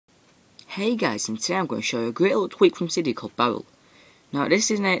Hey guys, and today I'm going to show you a great little tweak from Cydia called Barrel. Now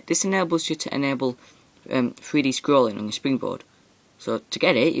this enables you to enable 3D scrolling on your Springboard. So to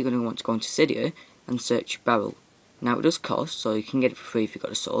get it, you're going to want to go into Cydia and search Barrel. Now it does cost, so you can get it for free if you've got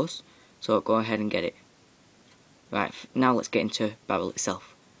the source. So go ahead and get it. Right, now let's get into Barrel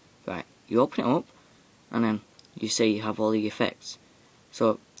itself. Right, you open it up, and then you see you have all the effects.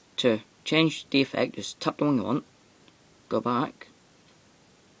 So to change the effect, just tap the one you want, go back.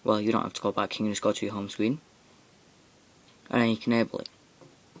 Well, you don't have to go back, you can just go to your home screen and then you can enable it.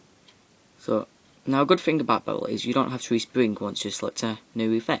 So, now a good thing about Barrel is you don't have to respring once you select a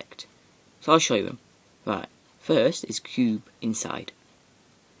new effect. So I'll show you them. Right, first is cube inside.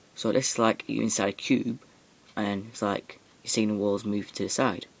 So this is like you're inside a cube and it's like you're seeing the walls move to the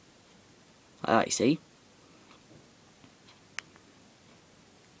side. Like that, you see.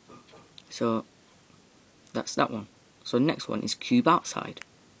 So, that's that one. So the next one is cube outside.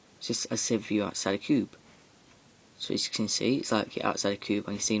 It's just as if you're outside a cube. So as you can see, it's like you're outside a cube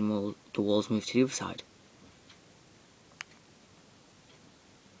and you're seeing the walls move to the other side.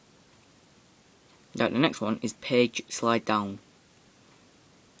 Now the next one is page slide down.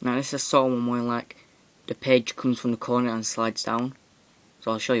 Now this is sort of one where like the page comes from the corner and slides down.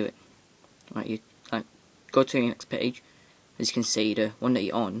 So I'll show you it. Right, you like go to your next page. As you can see, the one that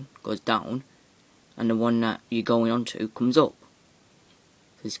you're on goes down, and the one that you're going onto comes up.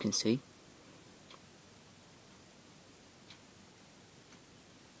 As you can see.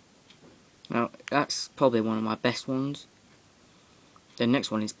 Now that's probably one of my best ones. The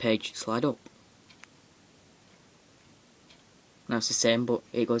next one is page slide up. Now it's the same, but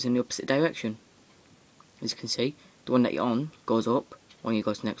it goes in the opposite direction. As you can see, the one that you're on goes up when you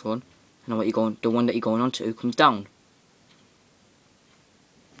go to the next one, and the one that you're going onto comes down.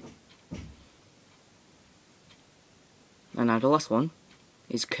 And now the last one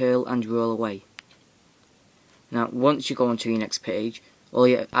is curl and roll away. Now once you go onto your next page, all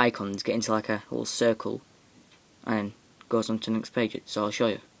your icons get into like a little circle and goes on to the next page. So I'll show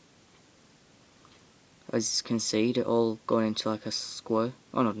you. As you can see, they're all going into like a square.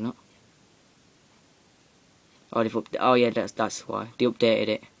 Oh no, they're not. Oh yeah, that's why they updated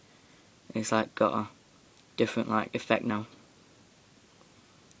it. It's like got a different like effect now.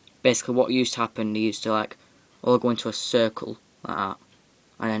 Basically, what used to happen, they used to like all go into a circle like that,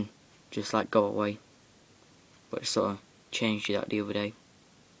 and then just like go away. But it sort of changed that the other day.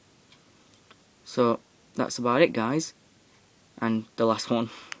 So that's about it, guys. And the last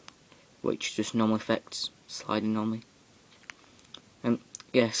one, which just normal effects, sliding normally.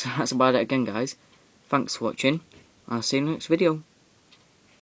 Yeah, so that's about it again, guys. Thanks for watching. I'll see you in the next video.